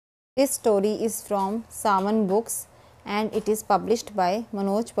This story is from Sawan books and it is published by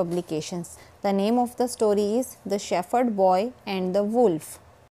Manoj Publications. The name of the story is The Shepherd Boy and the Wolf.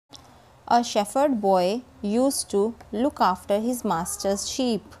 A shepherd boy used to look after his master's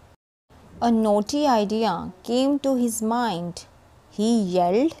sheep. A naughty idea came to his mind. He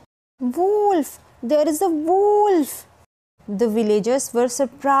yelled, "Wolf! There is a wolf!" The villagers were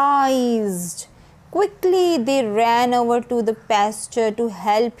surprised. Quickly they ran over to the pasture to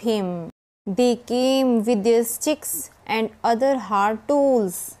help him. They came with their sticks and other hard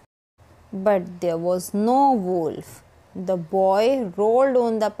tools. But there was no wolf. The boy rolled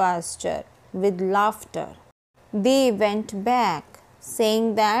on the pasture with laughter. They went back,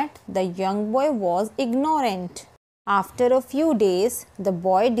 saying that the young boy was ignorant. After a few days, the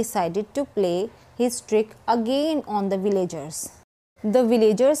boy decided to play his trick again on the villagers. The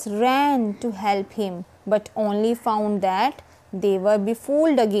villagers ran to help him, but only found that they were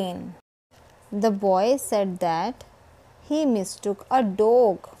befooled again. The boy said that he mistook a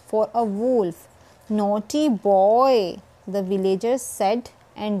dog for a wolf. "Naughty boy," the villagers said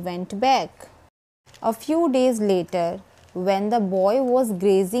and went back. A few days later, when the boy was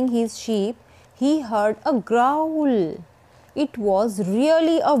grazing his sheep, he heard a growl. It was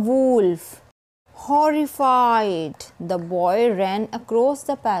really a wolf. Horrified, the boy ran across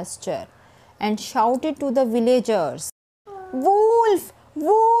the pasture and shouted to the villagers, "Wolf!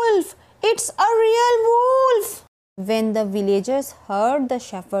 Wolf! It's a real wolf!" When the villagers heard the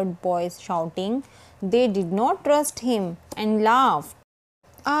shepherd boy shouting, they did not trust him and laughed.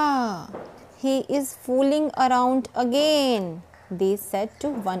 "Ah, he is fooling around again," they said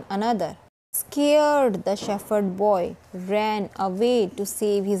to one another. Scared, the shepherd boy ran away to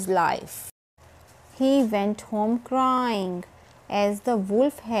save his life. He went home crying, as the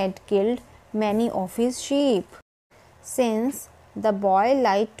wolf had killed many of his sheep. Since the boy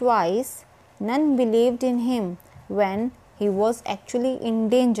lied twice, none believed in him when he was actually in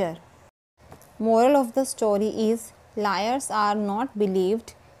danger. Moral of the story is, liars are not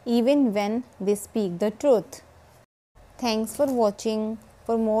believed even when they speak the truth. Thanks for watching.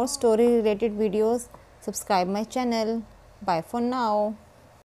 For more story related videos, subscribe my channel. Bye for now.